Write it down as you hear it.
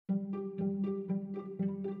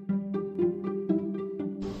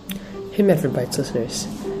Hey Medford Bites listeners.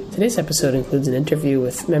 Today's episode includes an interview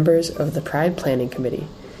with members of the Pride Planning Committee.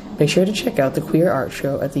 Make sure to check out the Queer Art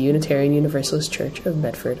Show at the Unitarian Universalist Church of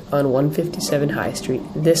Medford on 157 High Street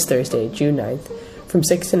this Thursday, June 9th, from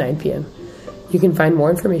 6 to 9 p.m. You can find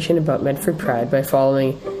more information about Medford Pride by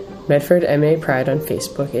following Medford MA Pride on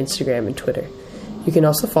Facebook, Instagram, and Twitter. You can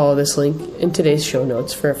also follow this link in today's show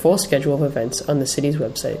notes for a full schedule of events on the city's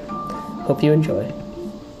website. Hope you enjoy.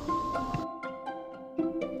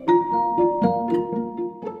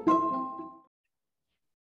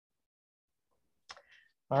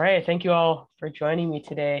 All right, thank you all for joining me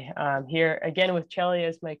today. I'm here again with Chelly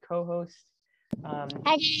as my co-host. Hi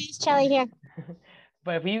guys, Chelly here.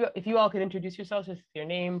 But if you all could introduce yourselves with your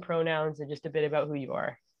name, pronouns, and just a bit about who you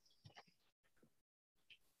are.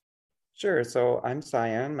 Sure. So I'm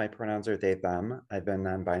Cyan. My pronouns are they, them. I've been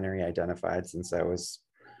non-binary identified since I was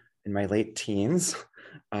in my late teens.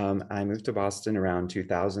 I moved to Boston around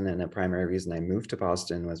 2000, and a primary reason I moved to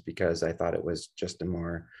Boston was because I thought it was just a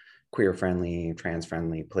more queer-friendly,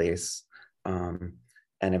 trans-friendly place. And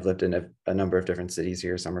I've lived in a number of different cities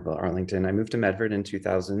here, Somerville, Arlington. I moved to Medford in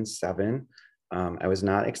 2007. I was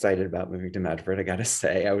not excited about moving to Medford, I gotta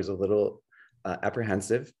say. I was a little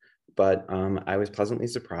apprehensive, but I was pleasantly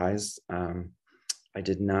surprised. I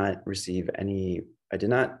did not really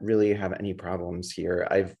have any problems here.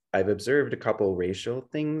 I've observed a couple racial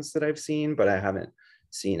things that I've seen, but I haven't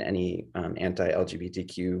seen any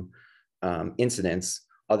anti-LGBTQ incidents,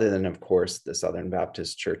 other than, of course, the Southern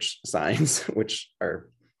Baptist Church signs, which are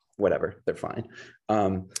whatever, they're fine.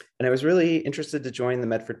 And I was really interested to join the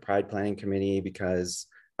Medford Pride Planning Committee because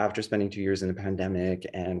after spending 2 years in the pandemic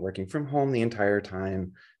and working from home the entire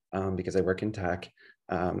time, because I work in tech,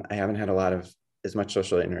 I haven't had as much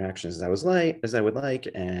social interaction as I would like.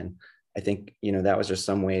 And I think, that was just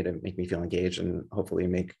some way to make me feel engaged and hopefully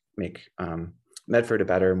make Medford a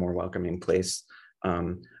better, more welcoming place.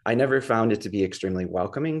 I never found it to be extremely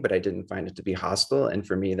welcoming, but I didn't find it to be hostile. And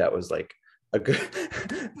for me, that was like a good,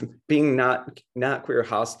 being not queer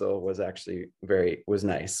hostile was actually was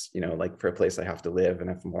nice, like for a place I have to live. And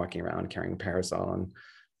if I'm walking around carrying a parasol and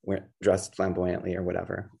dressed flamboyantly or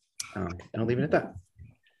whatever, and I'll leave it at that.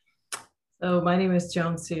 So my name is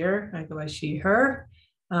Joan Sear. I go by she, her.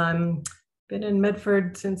 Been in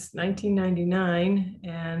Medford since 1999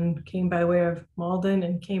 and came by way of Malden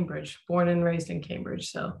and Cambridge, born and raised in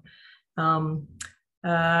Cambridge. So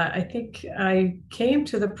I think I came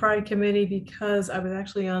to the Pride Committee because I was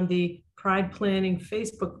actually on the Pride Planning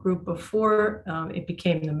Facebook group before it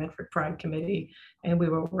became the Medford Pride Committee. And we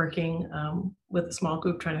were working with a small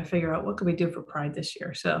group trying to figure out what could we do for Pride this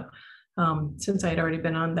year. So since I had already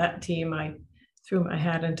been on that team, I threw my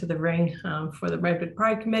hat into the ring for the Medford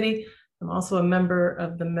Pride Committee. I'm also a member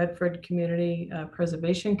of the Medford Community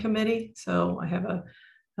Preservation Committee. So I have a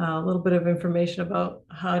little bit of information about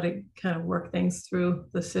how to kind of work things through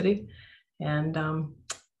the city. And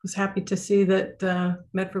was happy to see that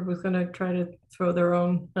Medford was going to try to throw their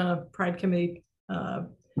own Pride Committee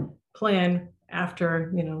plan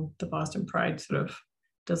after, the Boston Pride sort of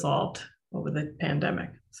dissolved over the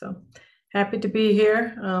pandemic. So happy to be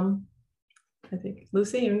here. I think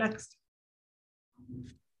Lucy, you're next.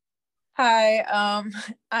 Hi,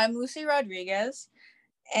 I'm Lucy Rodriguez,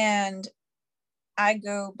 and I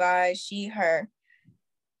go by she, her.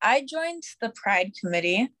 I joined the Pride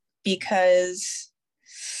Committee because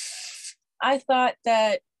I thought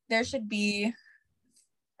that there should be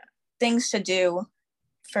things to do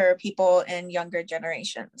for people in younger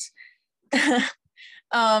generations.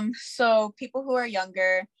 So people who are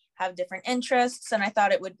younger have different interests, and I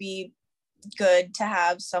thought it would be good to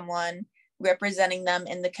have someone representing them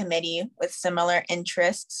in the committee with similar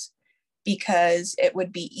interests because it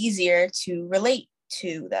would be easier to relate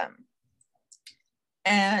to them.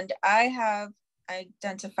 And I have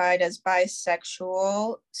identified as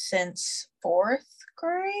bisexual since 4th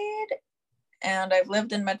grade, and I've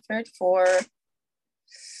lived in Medford for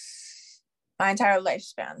my entire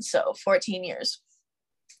lifespan, so 14 years.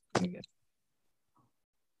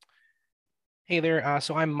 Hey there,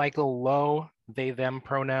 so I'm Michael Lowe, they, them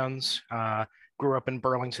pronouns. Grew up in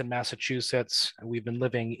Burlington, Massachusetts. We've been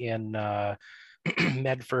living in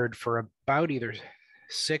Medford for about either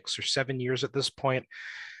 6 or 7 years at this point.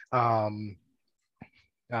 Here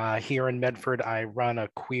in Medford, I run a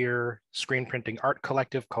queer screen printing art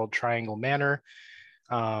collective called Triangle Manor.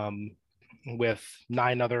 With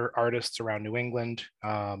 9 other artists around New England.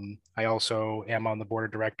 I also am on the board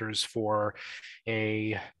of directors for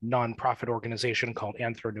a nonprofit organization called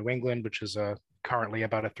Anthro New England, which is currently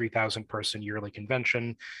about a 3,000 person yearly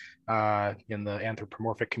convention in the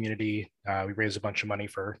anthropomorphic community. We raise a bunch of money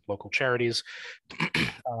for local charities.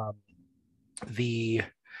 I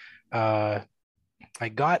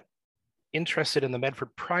got interested in the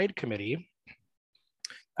Medford Pride Committee.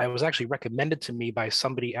 I was actually recommended to me by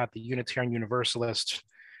somebody at the Unitarian Universalist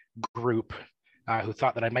group who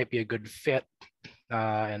thought that I might be a good fit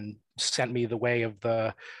and sent me the way of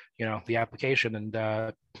the application. And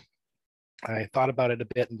I thought about it a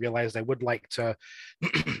bit and realized I would like to,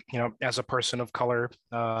 as a person of color,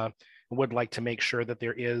 would like to make sure that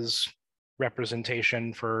there is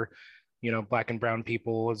representation for, Black and brown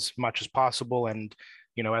people as much as possible. And,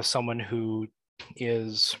 as someone who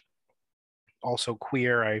is also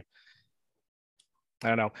queer, I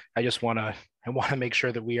don't know, I want to make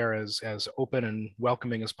sure that we are as open and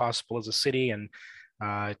welcoming as possible as a city. And,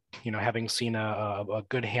 having seen a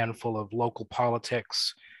good handful of local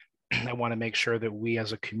politics, I want to make sure that we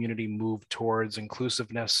as a community move towards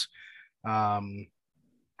inclusiveness and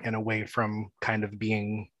away from kind of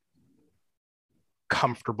being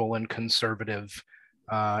comfortable and conservative.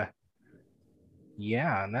 And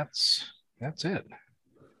that's it.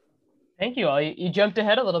 Thank you all. You jumped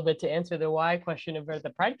ahead a little bit to answer the why question about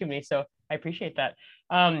the Pride Committee, so I appreciate that.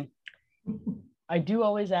 I do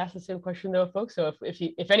always ask the same question though, folks. So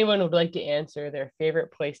if anyone would like to answer their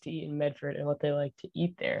favorite place to eat in Medford and what they like to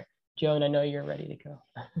eat there, Joan, I know you're ready to go.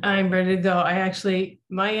 I'm ready to go.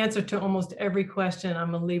 My answer to almost every question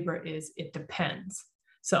on a Libra is it depends.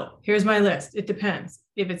 So here's my list. It depends.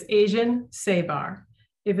 If it's Asian, Sabar.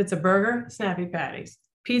 If it's a burger, Snappy Patties.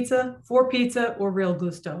 Pizza, For Pizza or Real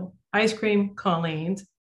Gusto. Ice cream, Colleen's.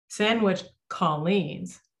 Sandwich,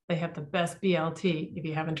 Colleen's. They have the best BLT. If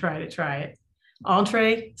you haven't tried it, try it.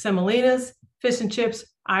 Entree, Semolina's. Fish and chips,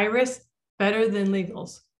 Iris. Better than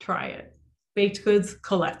Legals. Try it. Baked goods,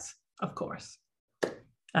 Colette's, of course.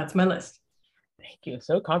 That's my list. Thank you.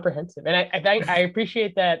 So comprehensive. And I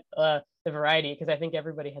appreciate that, the variety, because I think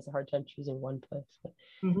everybody has a hard time choosing one place.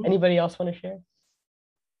 Anybody else want to share?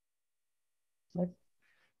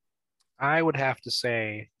 I would have to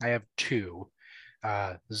say I have two.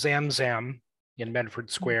 Zam Zam in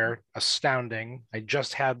Medford Square, astounding. I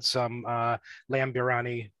just had some lamb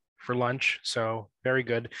biryani for lunch, so very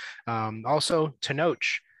good. Also, Tenoch,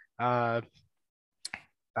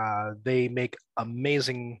 they make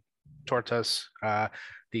amazing tortas.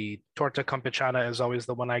 The torta campechana is always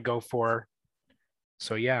the one I go for.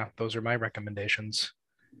 So yeah, those are my recommendations.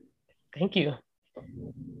 Thank you.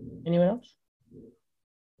 Anyone else?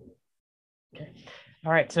 Okay.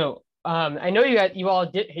 All right. So I know you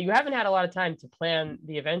haven't had a lot of time to plan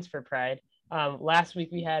the events for Pride. Last week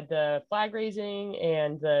we had the flag raising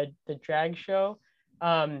and the drag show.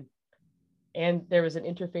 And there was an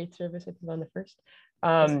interfaith service, I think, on the first.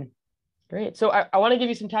 Great. So I want to give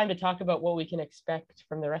you some time to talk about what we can expect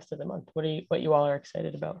from the rest of the month. What you all are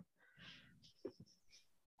excited about?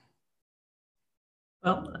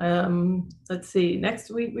 Well, let's see.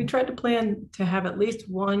 Next week, we tried to plan to have at least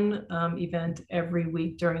one event every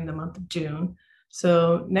week during the month of June.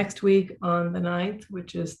 So next week on the 9th,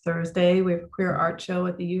 which is Thursday, we have a queer art show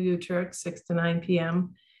at the UU Church, 6 to 9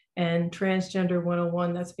 p.m. and Transgender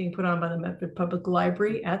 101, that's being put on by the Medford Public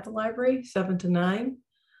Library at the library, 7 to 9.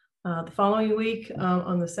 The following week,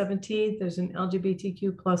 on the 17th, there's an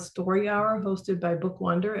LGBTQ plus story hour hosted by Book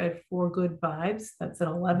Wonder at 4 Good Vibes. That's at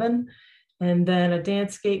 11. And then a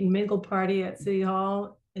dance, skate, and mingle party at City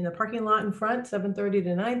Hall in the parking lot in front, 7:30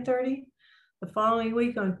 to 9:30. The following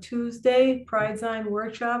week on Tuesday, Pride Sign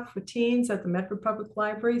workshop for teens at the Medford Public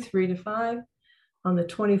Library, 3 to 5. On the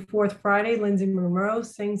 24th, Friday, Lindsay Monroe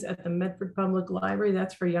sings at the Medford Public Library.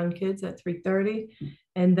 That's for young kids at 3:30.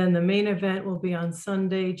 And then the main event will be on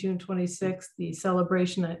Sunday, June 26th, the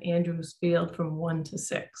celebration at Andrews Field from 1 to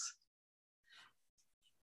 6.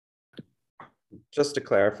 Just to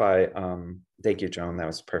clarify, thank you, Joan. That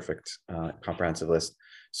was a perfect, comprehensive list.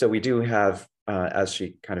 So we do have, as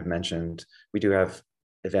she kind of mentioned, we do have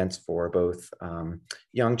events for both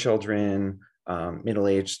young children,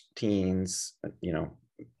 middle-aged teens,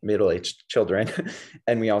 middle-aged children,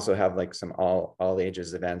 and we also have like some all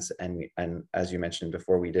ages events. And as you mentioned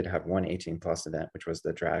before, we did have one 18+ event, which was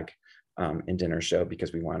the drag and dinner show,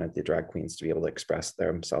 because we wanted the drag queens to be able to express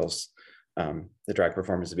themselves, the drag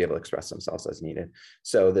performers to be able to express themselves as needed.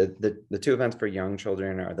 So the two events for young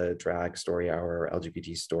children are the drag story hour,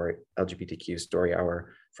 LGBTQ story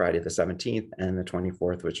hour, Friday the 17th, and the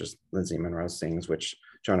 24th, which is Lindsay Monroe Sings, which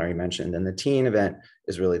John already mentioned. And the teen event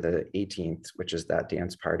is really the 18th, which is that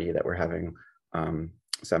dance party that we're having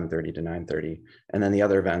 7:30 to 9:30. And then the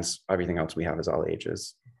other events, everything else we have is all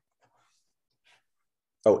ages.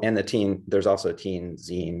 Oh, and there's also a teen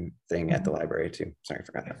zine thing at the library too. Sorry, I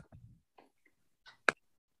forgot that.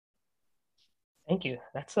 Thank you.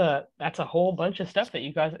 That's a whole bunch of stuff that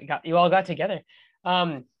you all got together.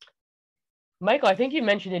 Um, Michael, I think you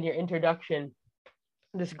mentioned in your introduction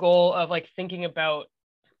this goal of like thinking about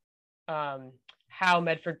how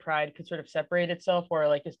Medford Pride could sort of separate itself or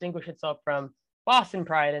like distinguish itself from Boston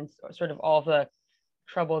Pride and sort of all the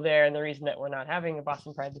trouble there and the reason that we're not having a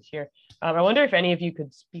Boston Pride this year. I wonder if any of you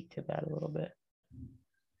could speak to that a little bit.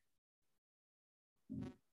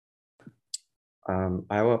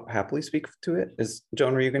 I will happily speak to it.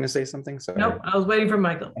 Joan, were you going to say something? Sorry. Nope, I was waiting for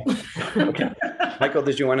Michael. Okay. Michael,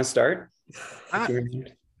 did you want to start?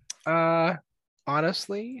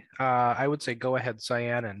 Honestly, I would say go ahead,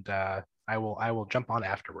 Cyan, and I will jump on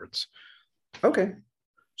afterwards. Okay,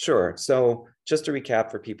 sure. So just to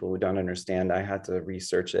recap for people who don't understand, I had to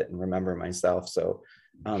research it and remember myself. So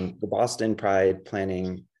the Boston Pride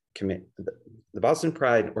Planning Committee, the Boston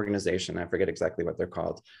Pride organization, I forget exactly what they're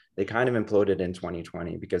called, they kind of imploded in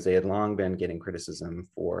 2020 because they had long been getting criticism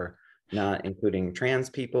for not including trans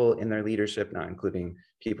people in their leadership, not including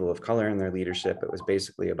people of color in their leadership. It was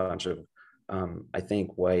basically a bunch of, I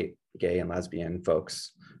think, white, gay, and lesbian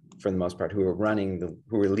folks, for the most part, who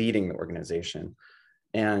were leading the organization.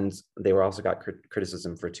 And they were also got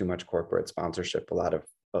criticism for too much corporate sponsorship. A lot of,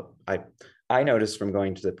 I noticed from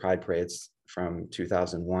going to the Pride parades from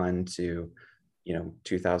 2001 to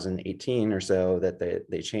 2018 or so that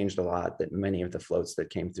they changed a lot, that many of the floats that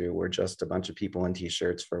came through were just a bunch of people in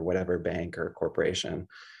t-shirts for whatever bank or corporation.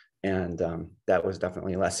 And that was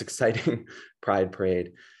definitely a less exciting Pride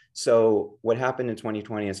parade. So what happened in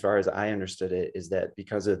 2020, as far as I understood it, is that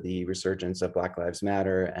because of the resurgence of Black Lives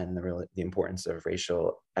Matter and the importance of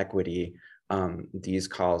racial equity, these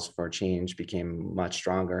calls for change became much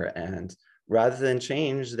stronger. And rather than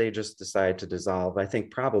change, they just decided to dissolve. I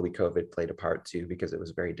think probably COVID played a part too, because it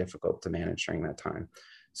was very difficult to manage during that time.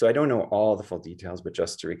 So I don't know all the full details, but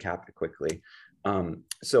just to recap it quickly.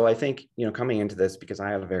 So I think, coming into this, because I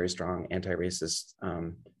have a very strong anti-racist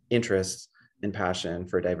interest and passion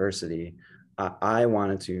for diversity, I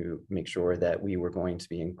wanted to make sure that we were going to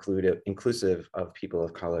be inclusive of people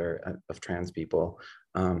of color, of trans people.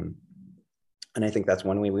 And I think that's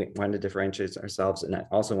one way we wanted to differentiate ourselves. And I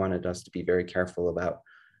also wanted us to be very careful about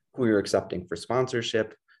who we were accepting for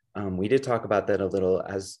sponsorship. We did talk about that a little,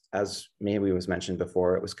 as maybe was mentioned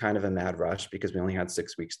before. It was kind of a mad rush because we only had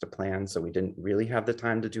 6 weeks to plan. So we didn't really have the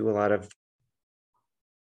time to do a lot of,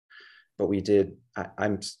 but we did.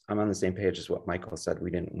 I'm on the same page as what Michael said.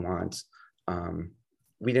 We didn't want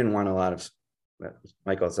a lot of,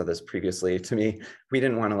 Michael said this previously to me, we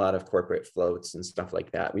didn't want a lot of corporate floats and stuff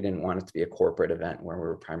like that. We didn't want it to be a corporate event where we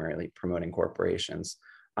were primarily promoting corporations.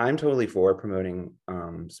 I'm totally for promoting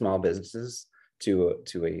small businesses to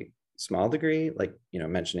a small degree, like,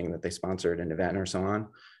 mentioning that they sponsored an event or so on,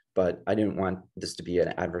 but I didn't want this to be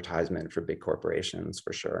an advertisement for big corporations,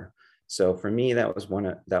 for sure. So for me, those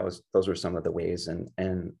were some of the ways.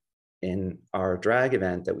 And in our drag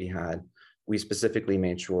event that we had, we specifically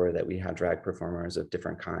made sure that we had drag performers of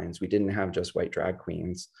different kinds. We didn't have just white drag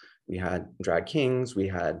queens. We had drag kings, we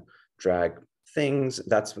had drag things.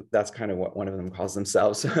 That's kind of what one of them calls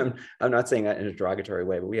themselves. I'm not saying that in a derogatory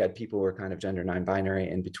way, but we had people who were kind of gender non-binary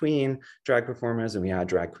in between drag performers, and we had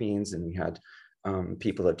drag queens, and we had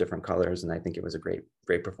people of different colors. And I think it was a great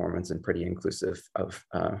performance and pretty inclusive of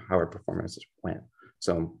how our performances went.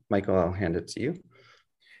 So Michael, I'll hand it to you.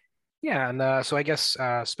 Yeah, and so I guess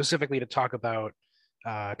specifically to talk about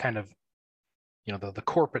kind of, the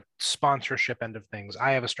corporate sponsorship end of things,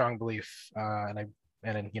 I have a strong belief, and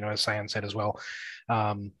as Cyan said as well,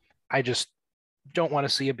 I just don't want to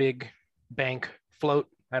see a big bank float.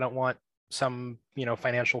 I don't want some,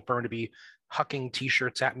 financial firm to be hucking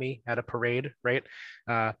t-shirts at me at a parade, right?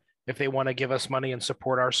 If they want to give us money and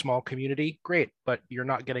support our small community, great, but you're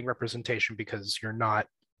not getting representation because you're not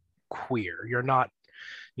queer. You're not,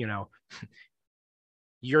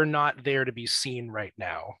 you're not there to be seen right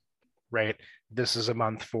now, right? This is a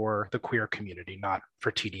month for the queer community, not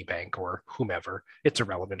for TD Bank or whomever. It's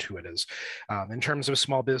irrelevant who it is. In terms of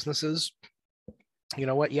small businesses, you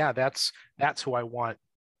know what? Yeah, that's who I want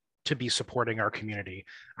to be supporting our community.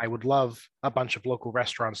 I would love a bunch of local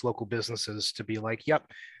restaurants, local businesses to be like, yep,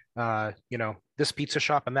 this pizza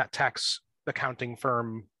shop and that tax accounting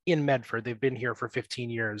firm in Medford, they've been here for 15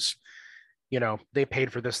 years. They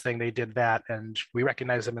paid for this thing, they did that, and we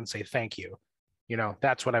recognize them and say thank you.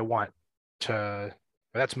 That's what I want to,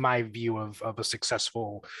 that's my view of a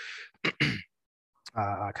successful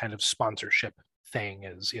kind of sponsorship thing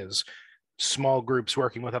is small groups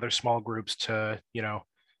working with other small groups to,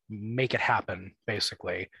 make it happen,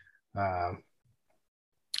 basically.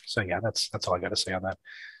 So yeah, that's all I got to say on that.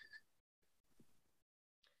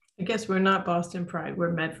 I guess we're not Boston Pride,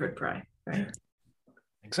 we're Medford Pride, right?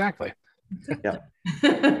 Exactly. Yeah.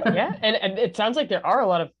 Yeah, and it sounds like there are a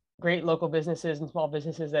lot of great local businesses and small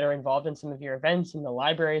businesses that are involved in some of your events, and the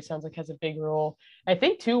library sounds like has a big role. I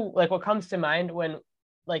think too, like what comes to mind when,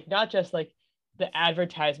 like, not just like the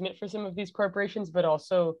advertisement for some of these corporations, but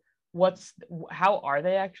also how are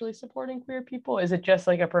they actually supporting queer people? Is it just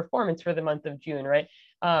like a performance for the month of June, right?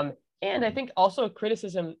 And I think also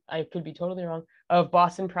criticism, I could be totally wrong, of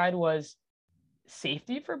Boston Pride was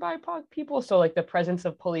safety for BIPOC people. So like the presence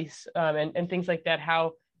of police and things like that,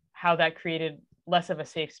 how that created less of a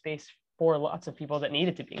safe space for lots of people that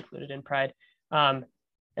needed to be included in Pride. And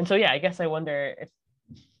so yeah, I guess I wonder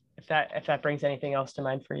if that brings anything else to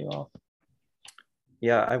mind for you all.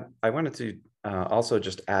 Yeah, I wanted to also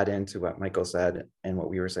just add into what Michael said and what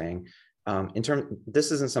we were saying.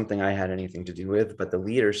 This isn't something I had anything to do with, but the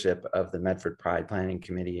leadership of the Medford Pride Planning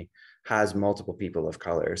Committee has multiple people of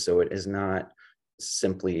color. So it is not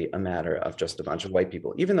simply a matter of just a bunch of white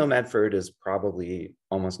people, even though Medford is probably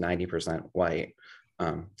almost 90% white.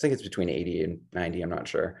 I think it's between 80 and 90, I'm not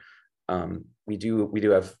sure. We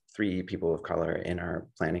do have 3 people of color in our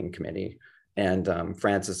planning committee. And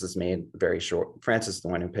Francis is Francis is the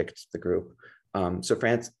one who picked the group. So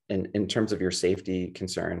Francis, in terms of your safety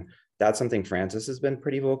concern, that's something Francis has been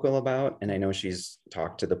pretty vocal about. And I know she's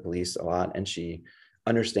talked to the police a lot, and she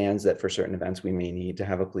understands that for certain events, we may need to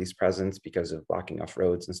have a police presence because of blocking off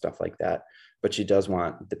roads and stuff like that. But she does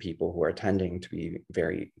want the people who are attending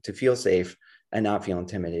to feel safe and not feel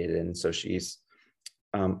intimidated. And so she's,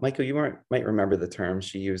 Michael, you might remember the term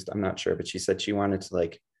she used, I'm not sure, but she said she wanted to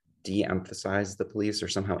like de-emphasize the police or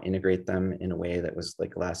somehow integrate them in a way that was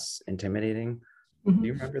like less intimidating. Do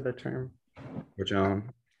you remember the term? Or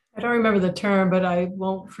Joan? I don't remember the term, but I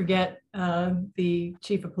won't forget the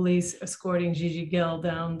chief of police escorting Gigi Gill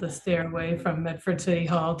down the stairway from Medford City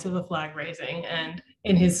Hall to the flag raising, and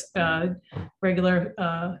in his regular,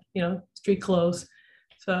 street clothes.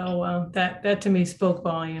 So that to me spoke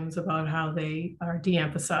volumes about how they are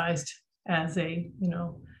de-emphasized as a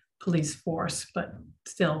police force, but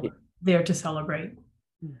still there to celebrate.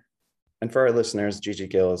 And for our listeners, Gigi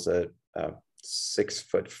Gill is a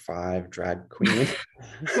 6'5" drag queen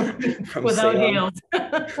from without Salem. heels.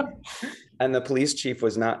 And the police chief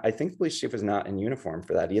was not, I think the police chief was not in uniform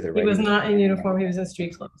for that either, right? He was not in uniform, he was in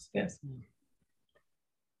street clothes, yes.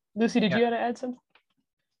 Lucy, did you want to add something?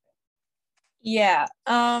 Yeah,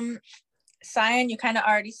 Cyan, you kind of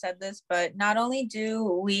already said this, but not only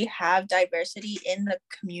do we have diversity in the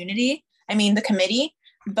community, the committee,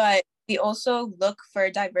 but we also look for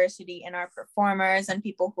diversity in our performers and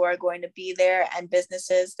people who are going to be there and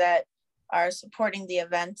businesses that are supporting the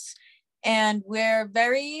events. And we're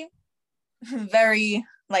very, very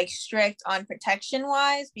strict on protection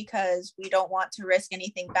wise, because we don't want to risk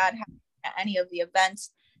anything bad happening at any of the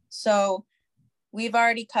events. So we've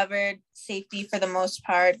already covered safety for the most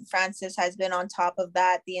part. Francis has been on top of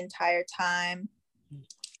that the entire time.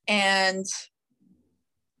 And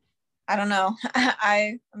I don't know.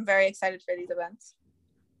 I'm very excited for these events.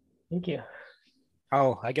 Thank you.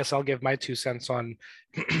 Oh, I guess I'll give my 2 cents on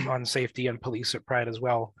on safety and police at Pride as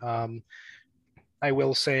well. I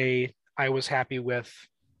will say I was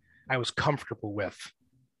comfortable with,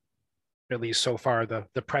 at least so far,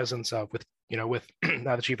 the presence of with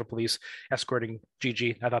the chief of police escorting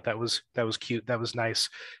Gigi. I thought that was cute. That was nice.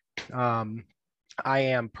 I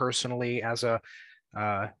am personally, as a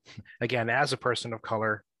person of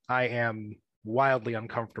color, I am wildly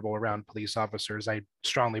uncomfortable around police officers. I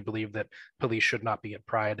strongly believe that police should not be at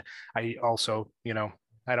Pride. I also,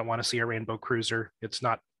 I don't want to see a rainbow cruiser. It's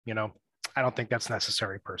not, I don't think that's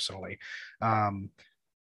necessary personally.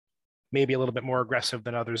 Maybe a little bit more aggressive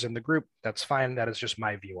than others in the group. That's fine. That is just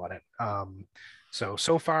my view on it.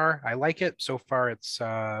 So far I like it. So far it's,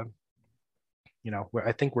 I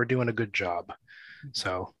think we're doing a good job.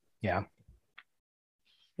 So, yeah.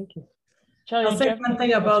 Thank you. I'll say one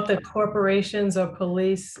thing about the corporations or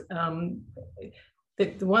police.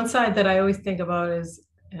 The one side that I always think about is,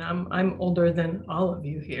 and I'm older than all of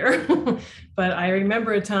you here, but I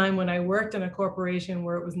remember a time when I worked in a corporation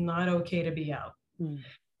where it was not okay to be out.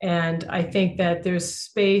 And I think that there's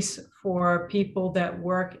space for people that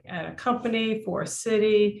work at a company, for a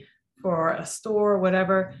city, for a store,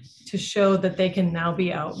 whatever, to show that they can now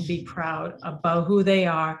be out and be proud about who they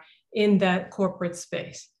are in that corporate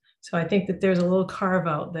space. So I think that there's a little carve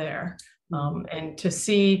out there. And to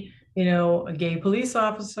see, a gay police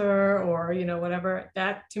officer or, whatever,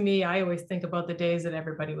 that to me, I always think about the days that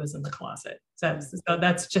everybody was in the closet. So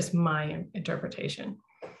that's just my interpretation.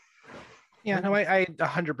 Yeah, no, I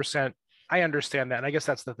 100% I understand that. And I guess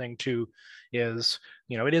that's the thing too, is,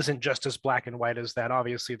 it isn't just as black and white as that.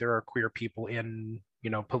 Obviously there are queer people in,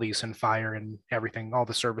 police and fire and everything, all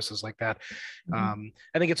the services like that. Mm-hmm.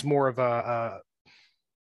 I think it's more of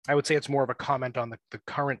I would say it's more of a comment on the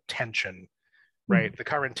current tension, right? Mm-hmm. The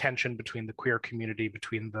current tension between the queer community,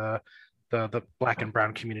 between the black and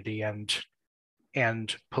brown community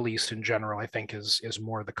and police in general, I think is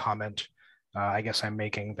more the comment I guess I'm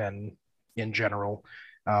making than in general.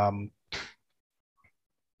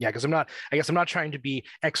 Because I'm not trying to be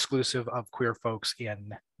exclusive of queer folks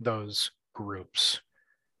in those groups,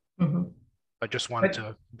 mm-hmm. but just wanted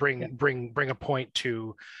to bring a point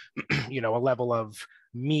to, a level of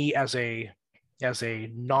me as a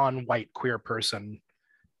non-white queer person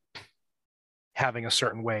having a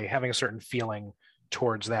certain feeling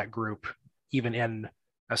towards that group, even in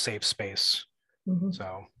a safe space. Mm-hmm.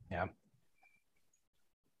 So, yeah.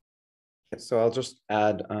 So I'll just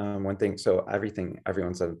add one thing. So everything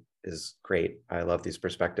everyone said is great. I love these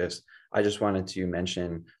perspectives. I just wanted to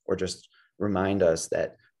mention or just remind us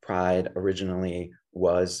that Pride originally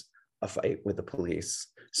was a fight with the police.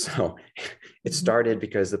 So it started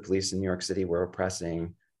because the police in New York City were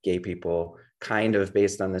oppressing gay people, kind of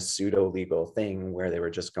based on this pseudo-legal thing where they were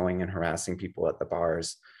just going and harassing people at the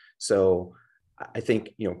bars. So I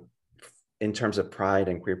think, in terms of Pride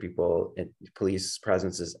and queer people, police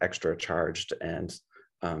presence is extra charged. And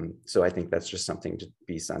so I think that's just something to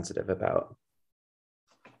be sensitive about.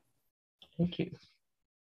 Thank you.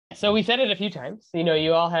 So we said it a few times,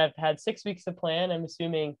 you all have had 6 weeks to plan. I'm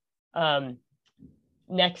assuming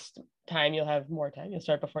next time you'll have more time. You'll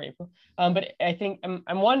start before April. But I think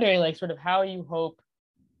I'm wondering sort of how you hope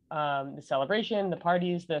the celebration, the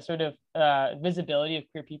parties, the sort of visibility of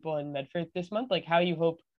queer people in Medford this month, how you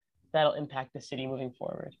hope that'll impact the city moving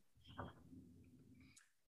forward.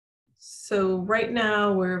 So right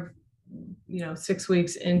now we're, 6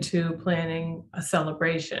 weeks into planning a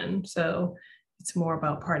celebration. So it's more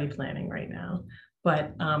about party planning right now.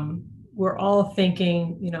 But we're all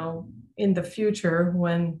thinking, in the future,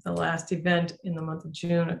 when the last event in the month of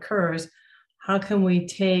June occurs, how can we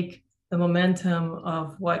take the momentum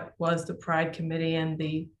of what was the Pride Committee and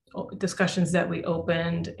the discussions that we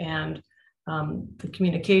opened and the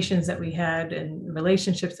communications that we had and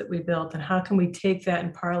relationships that we built, and how can we take that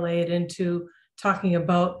and parlay it into talking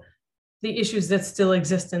about the issues that still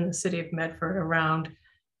exist in the city of Medford around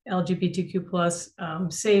LGBTQ plus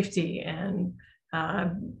safety and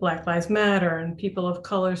Black Lives Matter and people of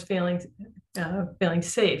colors feeling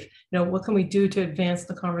safe. What can we do to advance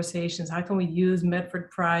the conversations? How can we use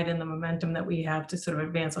Medford Pride and the momentum that we have to sort of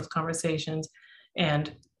advance those conversations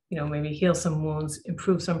and maybe heal some wounds,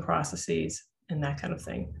 improve some processes, and that kind of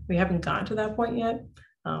thing. We haven't gotten to that point yet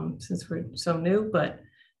since we're so new, but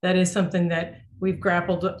that is something that we've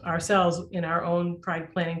grappled ourselves in our own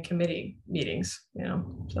Pride Planning Committee meetings,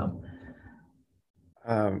 so.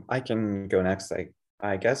 I can go next.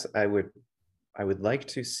 I guess I would like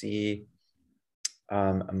to see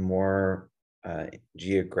a more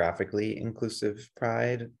geographically inclusive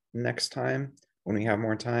Pride next time when we have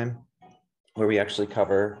more time, where we actually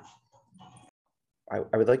cover.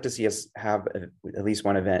 I would like to see us have at least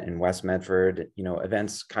one event in West Medford,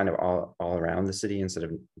 events kind of all around the city instead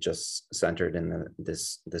of just centered in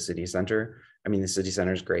the city center. I mean, the city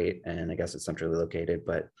center is great, and I guess it's centrally located,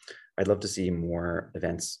 but I'd love to see more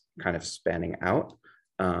events kind of spanning out.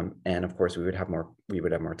 And of course, we would have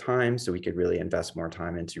more time, so we could really invest more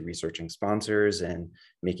time into researching sponsors and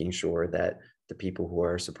making sure that the people who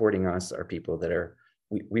are supporting us are people that are.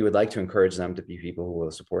 We would like to encourage them to be people who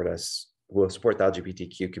will support us, who will support the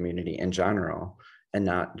LGBTQ community in general, and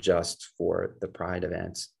not just for the Pride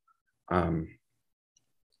events.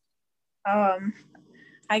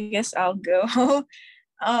 I guess I'll go.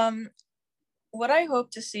 What I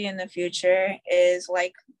hope to see in the future is,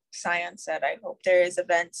 like Sion said, I hope there is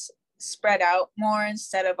events spread out more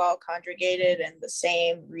instead of all congregated in the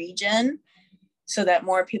same region, so that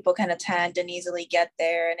more people can attend and easily get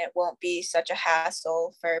there, and it won't be such a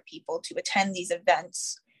hassle for people to attend these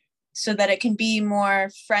events, so that it can be more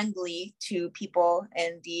friendly to people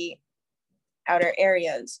in the outer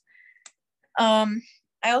areas. I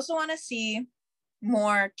also want to see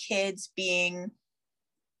more kids being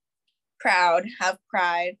proud, have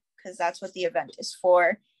pride, because that's what the event is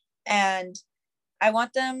for. And I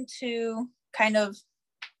want them to kind of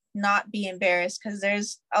not be embarrassed, because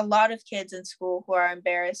there's a lot of kids in school who are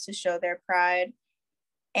embarrassed to show their pride,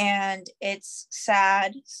 and it's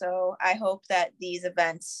sad. So I hope that these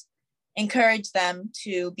events encourage them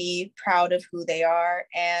to be proud of who they are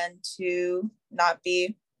and to not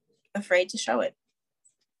be afraid to show it.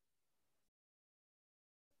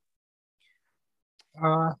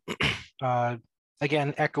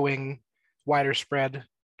 Again, echoing wider spread,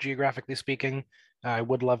 geographically speaking. I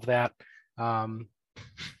would love that.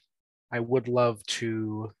 I would love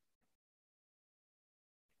to,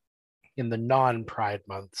 in the non-Pride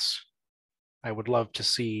months, I would love to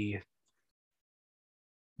see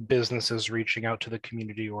businesses reaching out to the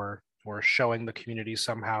community or showing the community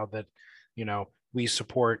somehow that, we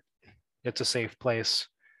support, it's a safe place.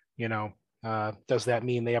 Does that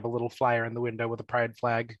mean they have a little flyer in the window with a Pride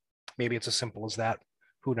flag? Maybe it's as simple as that.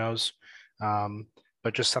 Who knows?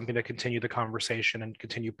 But just something to continue the conversation and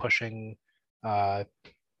continue pushing that,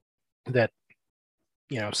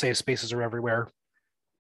 safe spaces are everywhere.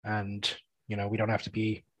 And, we don't have to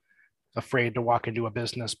be afraid to walk into a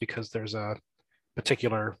business because there's a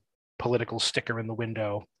particular political sticker in the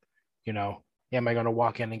window. Am I going to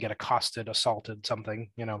walk in and get accosted, assaulted, something,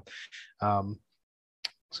 So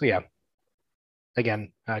yeah,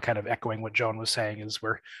 again, kind of echoing what Joan was saying is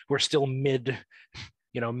we're still mid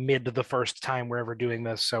the first time we're ever doing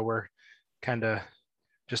this. So we're kind of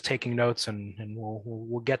just taking notes and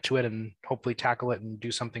we'll get to it and hopefully tackle it and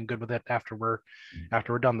do something good with it after we're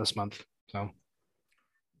done this month. So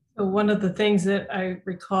one of the things that I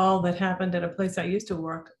recall that happened at a place I used to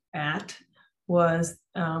work at was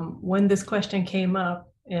when this question came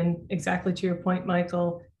up, and exactly to your point,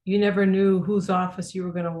 Michael, you never knew whose office you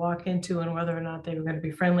were going to walk into and whether or not they were going to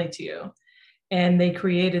be friendly to you. And they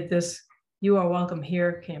created this "You Are Welcome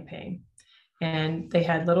Here" campaign. And they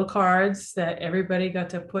had little cards that everybody got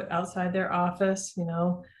to put outside their office,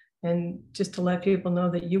 and just to let people know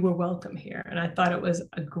that you were welcome here. And I thought it was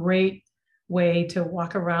a great way to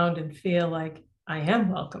walk around and feel like I am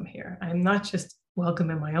welcome here. I'm not just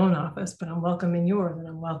welcome in my own office, but I'm welcome in yours, and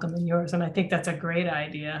I'm welcome in yours. And I think that's a great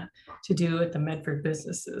idea to do at the Medford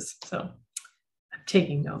businesses. So I'm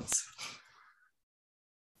taking notes.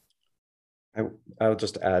 I'll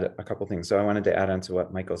just add a couple things. So I wanted to add on to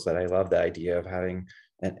what Michael said. I love the idea of having,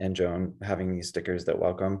 and Joan, having these stickers that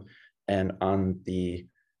welcome. And on the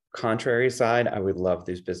contrary side, I would love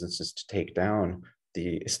these businesses to take down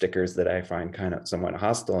the stickers that I find kind of somewhat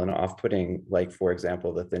hostile and off-putting, like, for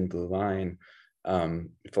example, the thin blue line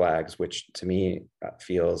flags, which to me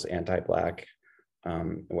feels anti-Black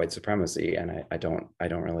white supremacy. And I don't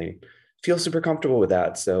really feel super comfortable with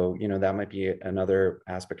that. So, that might be another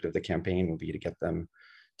aspect of the campaign, will be to get them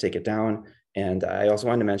take it down. And I also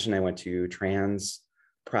wanted to mention, I went to Trans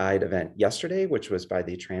Pride event yesterday, which was by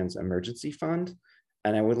the Trans Emergency Fund.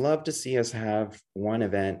 And I would love to see us have one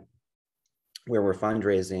event where we're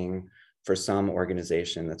fundraising for some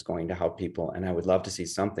organization that's going to help people. And I would love to see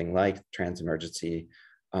something like Trans Emergency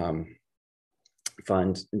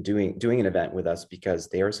Fund doing an event with us, because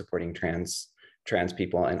they are supporting trans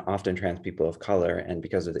people, and often trans people of color. And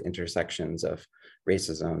because of the intersections of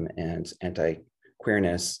racism and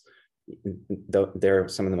anti-queerness, they're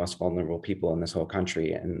some of the most vulnerable people in this whole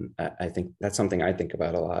country. And I think that's something I think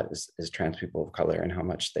about a lot, is trans people of color and how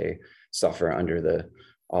much they suffer under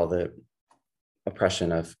all the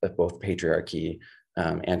oppression of both patriarchy,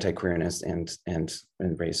 anti-queerness, and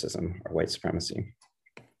racism or white supremacy.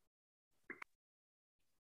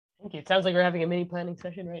 Thank you. It sounds like we're having a mini planning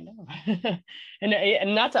session right now.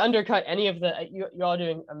 and not to undercut any of you're all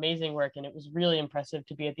doing amazing work, and it was really impressive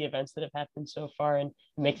to be at the events that have happened so far, and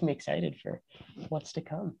it makes me excited for what's to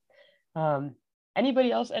come.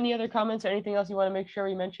 Anybody else, any other comments or anything else you want to make sure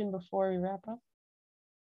we mention before we wrap up?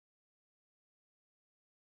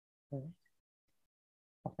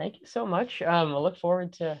 Well, thank you so much. I look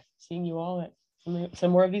forward to seeing you all at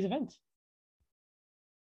some more of these events.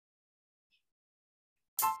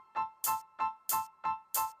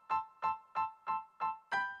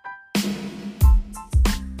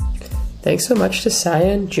 Thanks so much to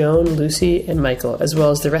Cyan, Joan, Lucy, and Michael, as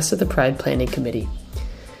well as the rest of the Pride Planning Committee.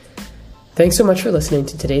 Thanks so much for listening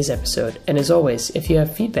to today's episode, and as always, if you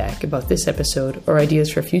have feedback about this episode or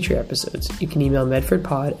ideas for future episodes, you can email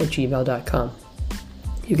medfordpod@gmail.com.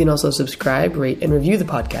 You can also subscribe, rate, and review the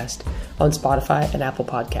podcast on Spotify and Apple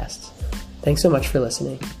Podcasts. Thanks so much for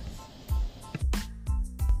listening.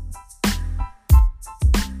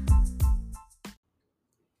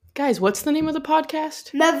 Guys, what's the name of the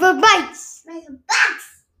podcast? Medford Bites. Medford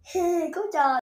Bites. Good job.